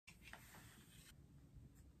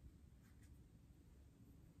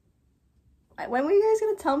When were you guys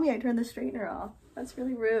gonna tell me I turned the straightener off? That's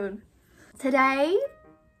really rude. Today,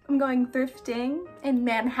 I'm going thrifting in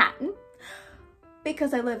Manhattan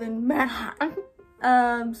because I live in Manhattan.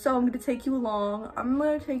 So I'm gonna take you along. I'm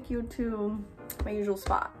gonna take you to my usual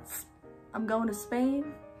spots. I'm going to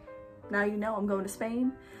Spain. Now you know I'm going to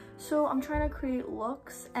Spain. So I'm trying to create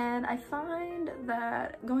looks, and I find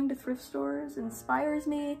that going to thrift stores inspires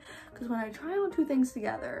me because when I try on two things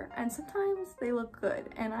together, and sometimes they look good,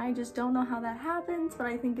 and I just don't know how that happens, but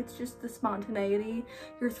I think it's just the spontaneity.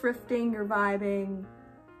 You're thrifting, you're vibing.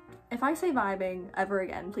 If I say vibing ever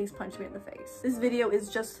again, please punch me in the face. This video is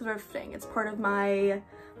just thrifting. It's part of my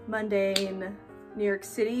mundane New York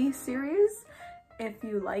City series. If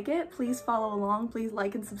you like it, please follow along. Please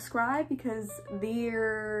like and subscribe because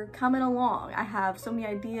they're coming along. I have so many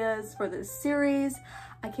ideas for this series.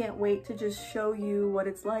 I can't wait to just show you what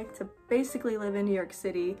it's like to basically live in New York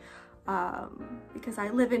City because I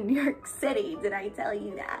live in New York City. Did I tell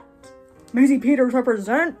you that? Maisie Peters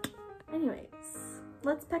represent. Anyways,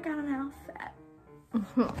 let's pick out an outfit.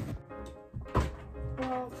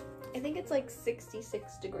 Well, I think it's like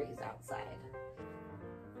 66 degrees outside.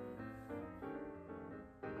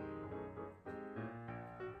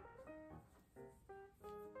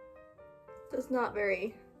 It's not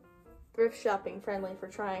very thrift shopping friendly for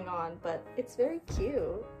trying on, but it's very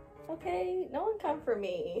cute. Okay, no one come for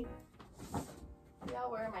me.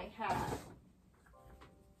 Y'all wear my hat.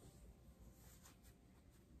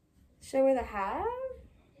 Should I wear the hat?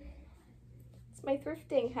 It's my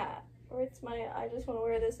thrifting hat. Or it's my I just want to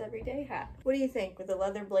wear this everyday hat. What do you think with the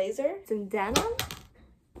leather blazer? It's in denim.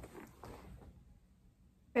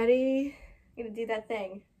 Ready? I'm gonna do that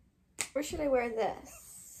thing. Or should I wear this?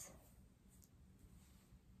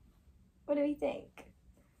 What do we think?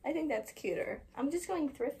 I think that's cuter. I'm just going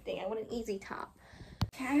thrifting. I want an easy top.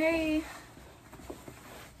 Okay.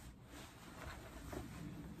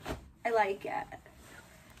 I like it.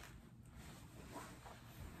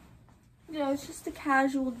 You know, it's just a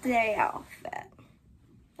casual day outfit.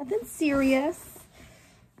 Nothing serious.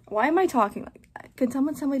 Why am I talking like that? Can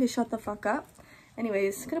someone tell me to shut the fuck up?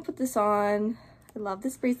 Anyways, gonna put this on. I love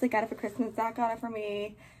this bracelet. Got it for Christmas. Zach got it for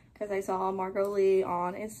me because I saw Margot Lee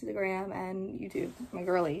on Instagram and YouTube. My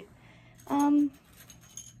girly.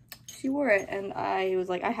 She wore it and I was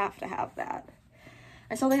like, I have to have that.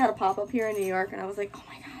 I saw they had a pop-up here in New York and I was like, oh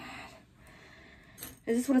my god.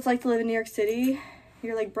 Is this what it's like to live in New York City?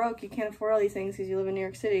 You're like broke, you can't afford all these things because you live in New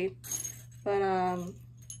York City. But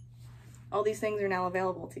all these things are now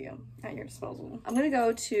available to you at your disposal. I'm gonna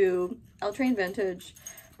go to L Train Vintage,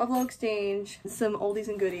 Buffalo Exchange, some oldies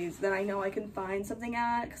and goodies that I know I can find something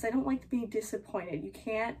at because I don't like to be disappointed. You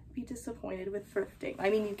can't be disappointed with thrifting. I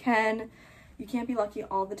mean, you can't be lucky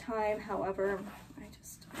all the time. However,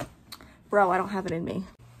 bro, I don't have it in me.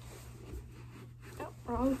 Oh,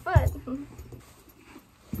 wrong foot.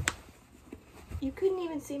 You couldn't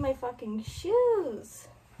even see my fucking shoes.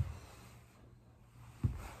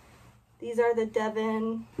 These are the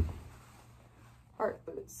Devon art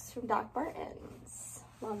boots from Doc Martens.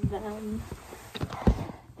 Love them.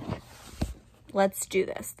 Let's do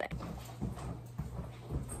this thing.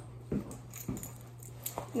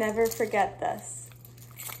 Never forget this.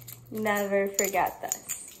 Never forget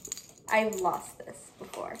this. I've lost this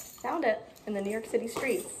before. Found it in the New York City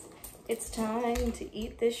streets. It's time to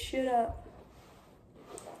eat this shit up.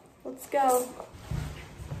 Let's go.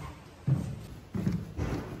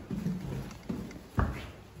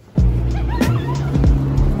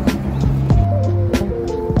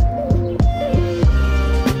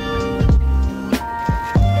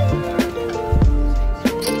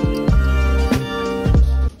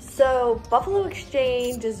 So Buffalo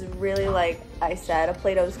Exchange is really, like I said, a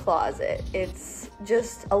Plato's Closet. It's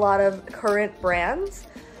just a lot of current brands.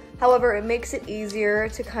 However, it makes it easier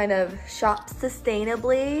to kind of shop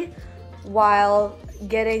sustainably while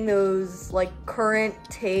getting those like current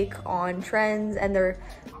take on trends, and they're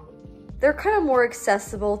kind of more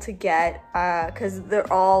accessible to get because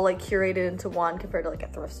they're all like curated into one compared to like a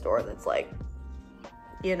thrift store that's like,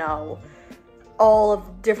 you know, all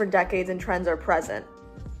of different decades and trends are present.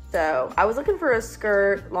 So I was looking for a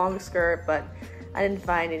skirt, long skirt, but I didn't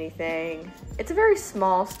find anything. It's a very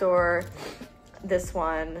small store, this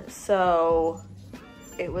one, so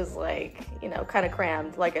it was like, you know, kind of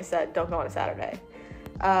crammed. Like I said, don't go on a Saturday.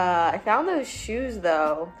 I found those shoes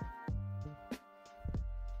though.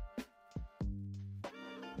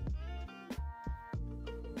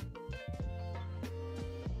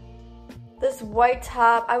 This white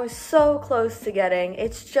top, I was so close to getting.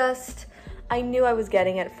 It's just, I knew I was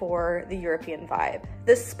getting it for the European vibe.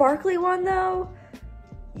 This sparkly one though,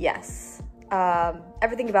 yes.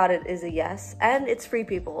 Everything about it is a yes, and it's free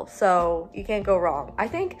people, so you can't go wrong. I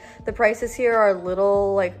think the prices here are a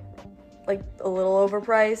little like a little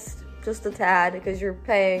overpriced, just a tad, because you're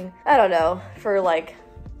paying, I don't know, for like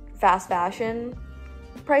fast fashion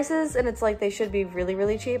prices, and it's like they should be really,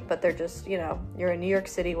 really cheap, but they're just, you know, you're in New York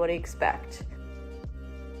City, what do you expect?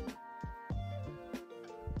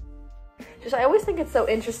 I always think it's so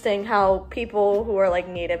interesting how people who are like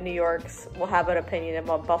native New Yorks will have an opinion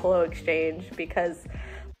about Buffalo Exchange, because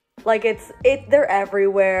like they're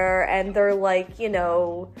everywhere, and they're like, you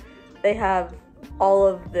know, they have all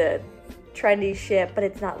of the trendy shit, but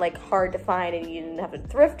it's not like hard to find, and you didn't have to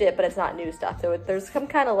thrift it, but it's not new stuff. So there's some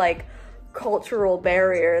kind of like cultural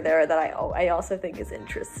barrier there that I also think is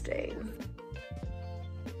interesting.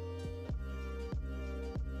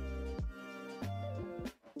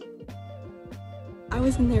 I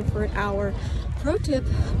was in there for an hour. Pro tip,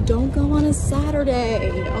 don't go on a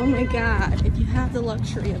Saturday. Oh my God. If you have the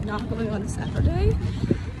luxury of not going on a Saturday,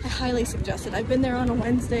 I highly suggest it. I've been there on a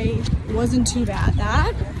Wednesday. It wasn't too bad.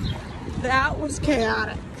 That was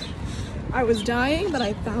chaotic. I was dying, but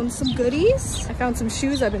I found some goodies. I found some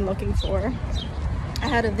shoes I've been looking for. I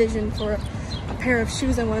had a vision for a pair of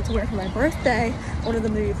shoes I wanted to wear for my birthday. I wanted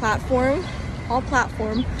them to be platform, all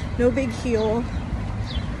platform, no big heel,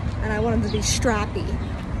 and I wanted them to be strappy.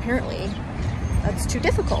 Apparently, that's too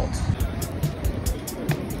difficult.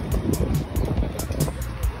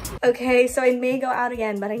 Okay, so I may go out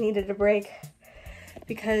again, but I needed a break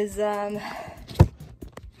because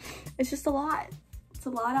it's just a lot. It's a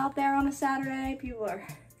lot out there on a Saturday. People are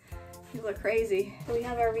crazy. So we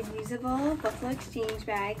have our reusable Buffalo Exchange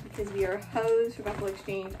bag because we are hoes for Buffalo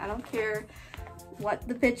Exchange. I don't care what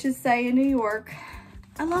the bitches say in New York.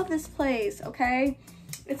 I love this place, okay?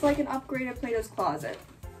 It's like an upgraded Plato's Closet.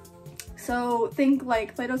 So think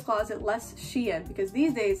like Plato's Closet, less Shein, because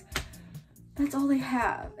these days, that's all they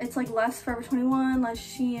have. It's like less Forever 21, less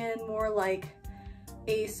Shein, more like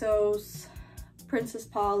ASOS, Princess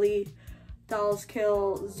Polly, Dolls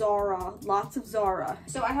Kill, Zara, lots of Zara.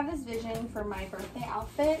 So I have this vision for my birthday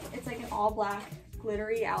outfit. It's like an all black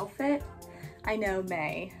glittery outfit. I know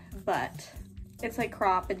May, but it's like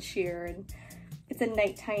crop and sheer, and it's a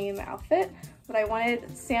nighttime outfit. But I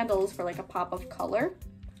wanted sandals for like a pop of color.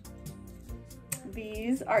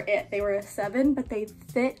 These are it. They were a 7, but they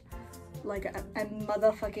fit like a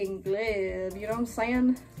motherfucking glove. You know what I'm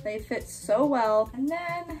saying? They fit so well. And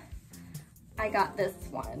then I got this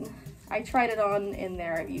one. I tried it on in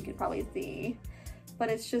there, you can probably see, but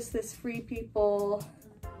it's just this Free People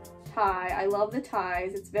tie. I love the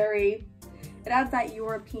ties. It adds that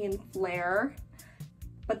European flair,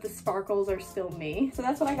 but the sparkles are still me. So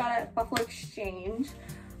that's what I got at Buffalo Exchange.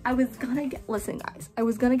 I was gonna get, listen guys, I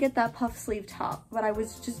was gonna get that puff sleeve top, but I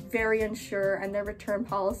was just very unsure, and their return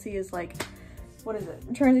policy is like, what is it?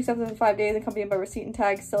 Returns accepted in 5 days, accompanied by receipt and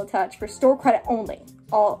tag still attached for store credit only.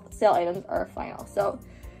 All sale items are final. So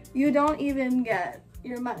you don't even get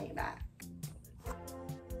your money back.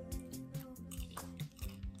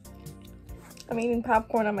 I'm eating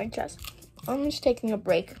popcorn on my chest. I'm just taking a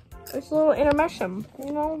break. It's a little intermission,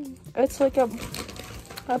 you know? It's like a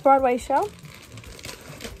Broadway show,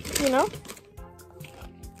 you know?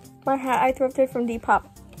 My hat I thrifted from Depop.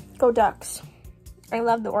 Go Ducks. I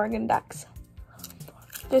love the Oregon Ducks.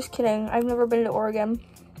 Just kidding, I've never been to Oregon.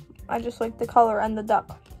 I just like the color and the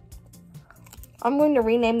duck. I'm going to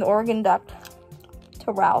rename the Oregon Duck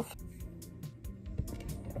to Ralph.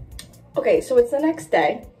 Okay, so it's the next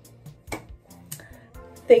day.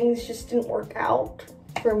 Things just didn't work out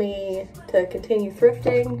for me to continue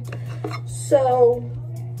thrifting, so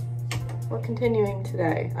we're continuing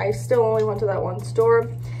today. I still only went to that one store.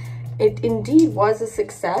 It indeed was a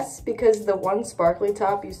success because the one sparkly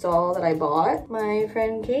top you saw that I bought, my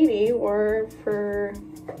friend Katie wore for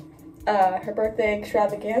her birthday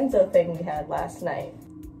extravaganza thing we had last night.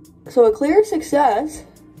 So a clear success,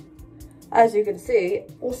 as you can see.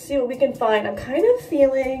 We'll see what we can find. I'm kind of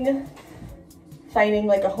finding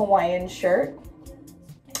like a Hawaiian shirt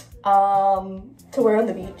to wear on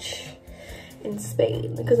the beach in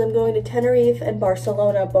Spain, because I'm going to Tenerife and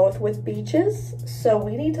Barcelona, both with beaches, so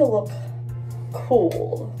we need to look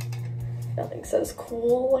cool. Nothing says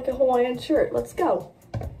cool like a Hawaiian shirt. Let's go.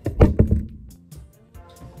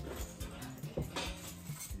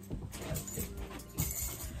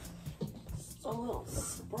 A little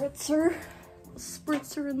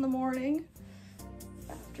spritzer in the morning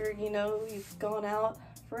after, you know, you've gone out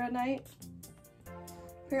for a night.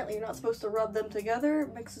 Apparently you're not supposed to rub them together.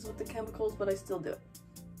 It mixes with the chemicals, but I still do it.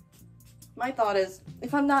 My thought is,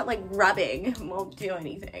 if I'm not like rubbing, it won't do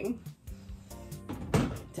anything.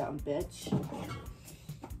 Dumb bitch.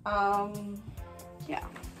 Yeah.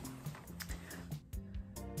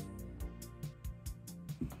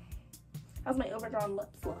 How's my overdrawn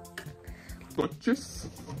lips look? Gorgeous.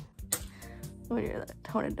 I'm gonna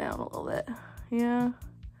tone it down a little bit. Yeah.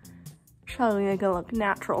 Trying to make it look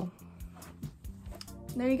natural.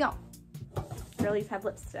 There you go. Girlies have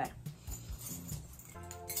lips today.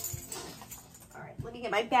 All right, let me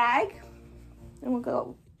get my bag and we'll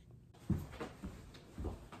go.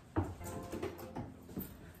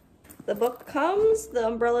 The book comes, the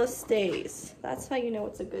umbrella stays. That's how you know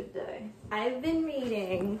it's a good day. I've been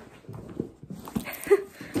reading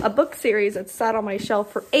a book series that's sat on my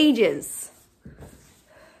shelf for ages.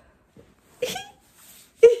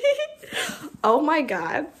 Oh my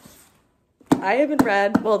God. I haven't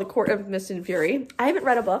read, well, The Court of Mist and Fury. I haven't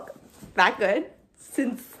read a book that good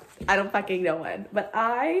since I don't fucking know when, but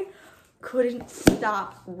I couldn't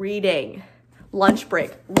stop reading. Lunch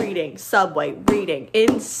break, reading, subway, reading,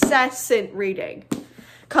 incessant reading.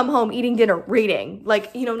 Come home, eating dinner, reading.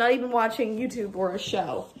 Like, you know, not even watching YouTube or a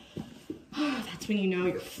show. That's when you know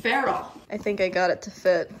you're feral. I think I got it to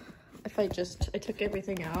fit. If I took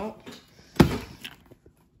everything out.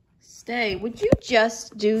 Stay, would you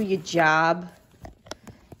just do your job?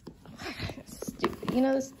 Stupid. You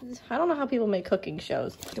know, I don't know how people make cooking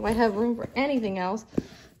shows. Do I have room for anything else?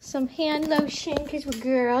 Some hand lotion, because we're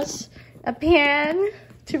girls. A pen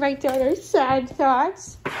to write down our sad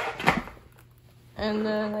thoughts. And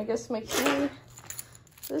then I guess my key,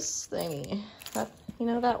 this thingy. That, you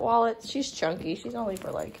know, that wallet, she's chunky. She's only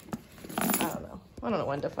for like, I don't know. I don't know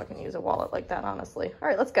when to fucking use a wallet like that, honestly. All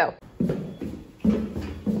right, let's go.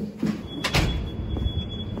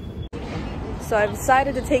 So I've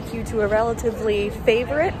decided to take you to a relatively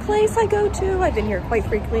favorite place I go to. I've been here quite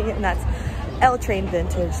frequently, and that's L Train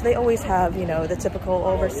Vintage. They always have, you know, the typical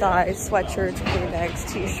oversized sweatshirts,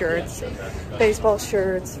 crew-necks, t-shirts, baseball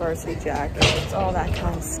shirts, varsity jackets, all that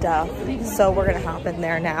kind of stuff. So we're gonna hop in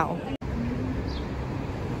there now.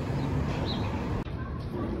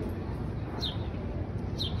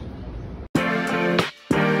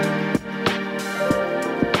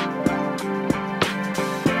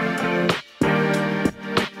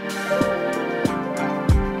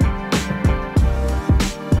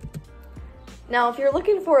 Now, if you're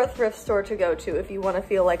looking for a thrift store to go to, if you want to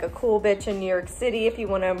feel like a cool bitch in New York City, if you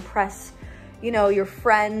want to impress, you know, your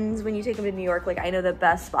friends when you take them to New York, like, I know the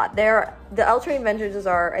best spot there. The L Train Vintages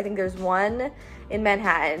are, I think there's one in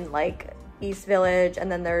Manhattan, like East Village, and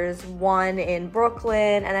then there's one in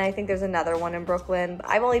Brooklyn, and then I think there's another one in Brooklyn.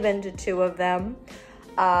 I've only been to 2 of them,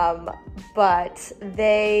 but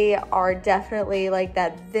they are definitely like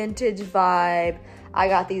that vintage vibe. I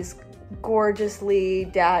got these gorgeously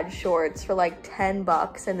dad shorts for like 10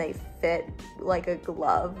 bucks and they fit like a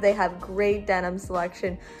glove. They have great denim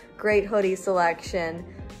selection, great hoodie selection.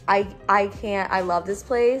 I love this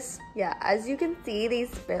place. Yeah, as you can see, these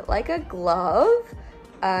fit like a glove,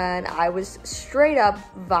 and I was straight up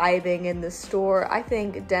vibing in the store. I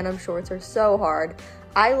think denim shorts are so hard.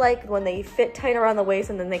 I like when they fit tight around the waist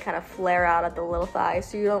and then they kind of flare out at the little thighs,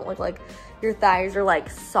 so you don't look like your thighs are like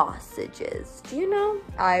sausages. Do you know?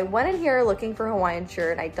 I went in here looking for a Hawaiian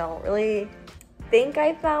shirt. I don't really think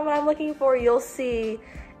I found what I'm looking for. You'll see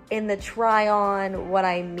in the try on what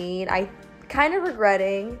I mean. I kind of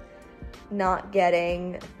regretting not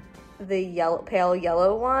getting the pale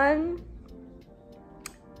yellow one,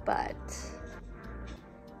 but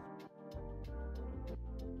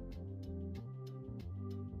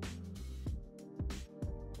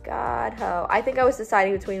God ho. I think I was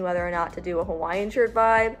deciding between whether or not to do a Hawaiian shirt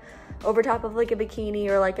vibe over top of like a bikini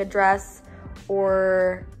or like a dress,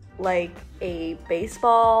 or like a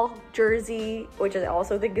baseball jersey, which I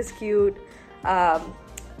also think is cute. I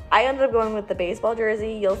ended up going with the baseball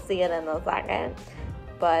jersey. You'll see it in a second,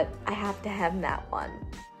 but I have to have that one.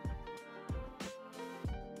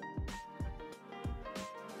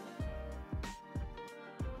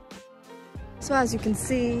 So as you can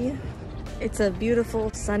see, it's a beautiful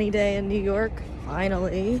sunny day in New York,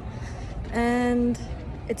 finally, and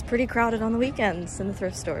it's pretty crowded on the weekends in the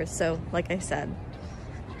thrift stores. So like I said,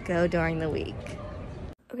 go during the week.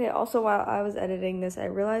 Okay, also while I was editing this, I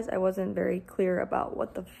realized I wasn't very clear about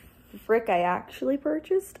what the frick I actually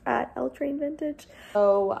purchased at L Train Vintage.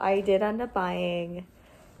 So I did end up buying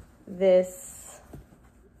this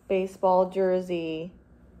baseball jersey.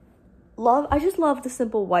 I just love the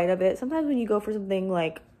simple white of it. Sometimes when you go for something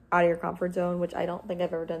like out of your comfort zone, which I don't think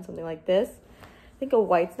I've ever done something like this, I think a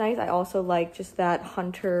white's nice. I also like just that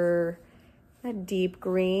hunter, that deep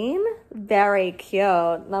green. Very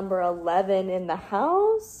cute. Number 11 in the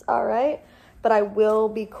house. All right. But I will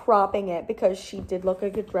be cropping it because she did look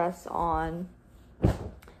like a dress on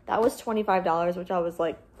That was $25, which I was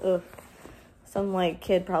like, ugh. Some like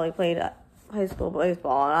kid probably played high school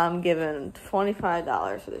baseball and I'm giving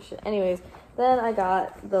 $25 for this shit. Anyways, then I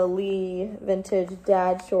got the Lee vintage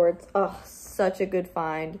dad shorts. Oh, such a good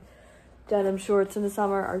find. Denim shorts in the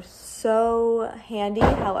summer are so handy,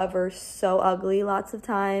 however, so ugly lots of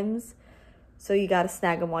times. So you gotta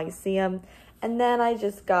snag them while you see them. And then I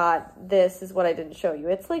just got, this is what I didn't show you.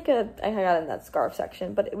 It's like I got it in that scarf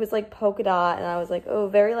section, but it was like polka dot, and I was like, oh,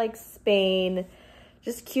 very like Spain,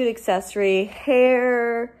 just cute accessory,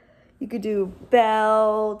 hair, you could do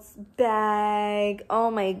belts, bag. Oh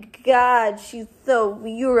my God, she's so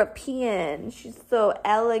European. She's so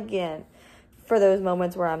elegant for those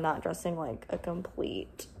moments where I'm not dressing like a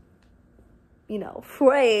complete, you know,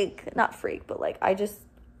 freak. Not freak, but like I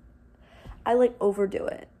like overdo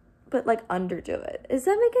it, but like underdo it. Does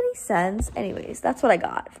that make any sense? Anyways, that's what I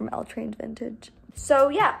got from L Train's Vintage. So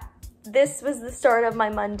yeah, this was the start of my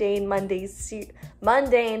Mundane Monday series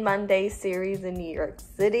in New York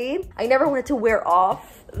City. I never wanted to wear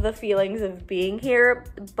off the feelings of being here,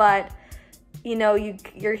 but you know,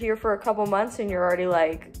 you're here for a couple months and you're already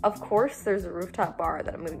like, of course there's a rooftop bar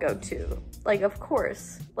that I'm gonna go to. Like, of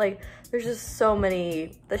course. Like, there's just so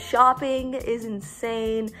many. The shopping is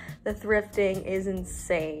insane. The thrifting is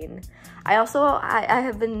insane. I want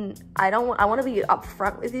to be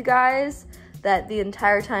upfront with you guys that the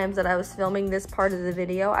entire times that I was filming this part of the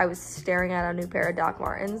video, I was staring at a new pair of Doc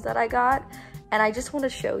Martens that I got, and I just want to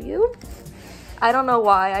show you. I don't know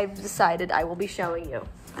why I've decided I will be showing you.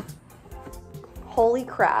 Holy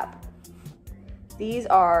crap. These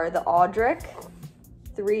are the Audric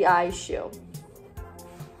 3-Eye shoe.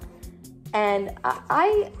 And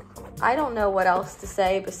I don't know what else to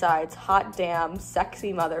say besides hot damn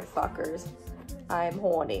sexy motherfuckers. I'm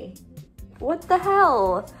horny. What the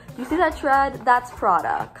hell? You see that tread? That's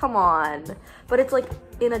Prada. Come on. But it's like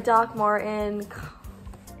in a Doc Marten.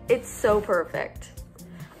 It's so perfect.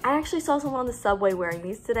 I actually saw someone on the subway wearing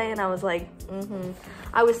these today and I was like,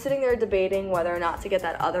 I was sitting there debating whether or not to get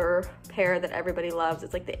that other pair that everybody loves.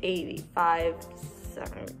 It's like the 85,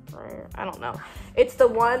 I don't know. It's the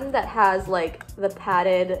one that has like the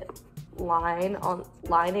padded lining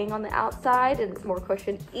on the outside and it's more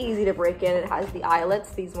cushioned, easy to break in. It has the eyelets.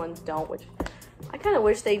 These ones don't, which I kind of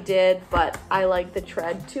wish they did, but I like the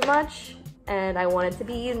tread too much and I want it to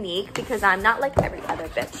be unique because I'm not like every other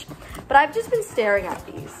bitch. But I've just been staring at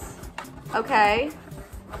these, okay?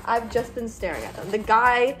 I've just been staring at them. The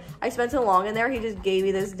guy, I spent so long in there, he just gave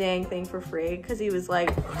me this dang thing for free because he was like,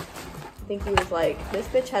 I think he was like, this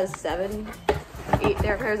bitch has 7, 8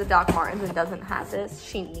 pairs of Doc Martens and doesn't have this.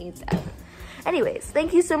 She needs it. Anyways,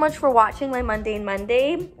 thank you so much for watching my Mundane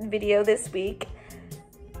Monday video this week.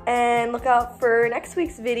 And look out for next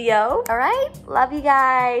week's video. All right? Love you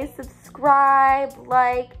guys. Subscribe,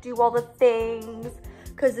 like, do all the things.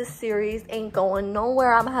 Because this series ain't going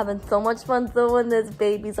nowhere. I'm having so much fun doing this,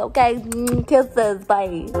 babies. Okay? Kisses.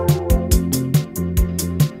 Bye.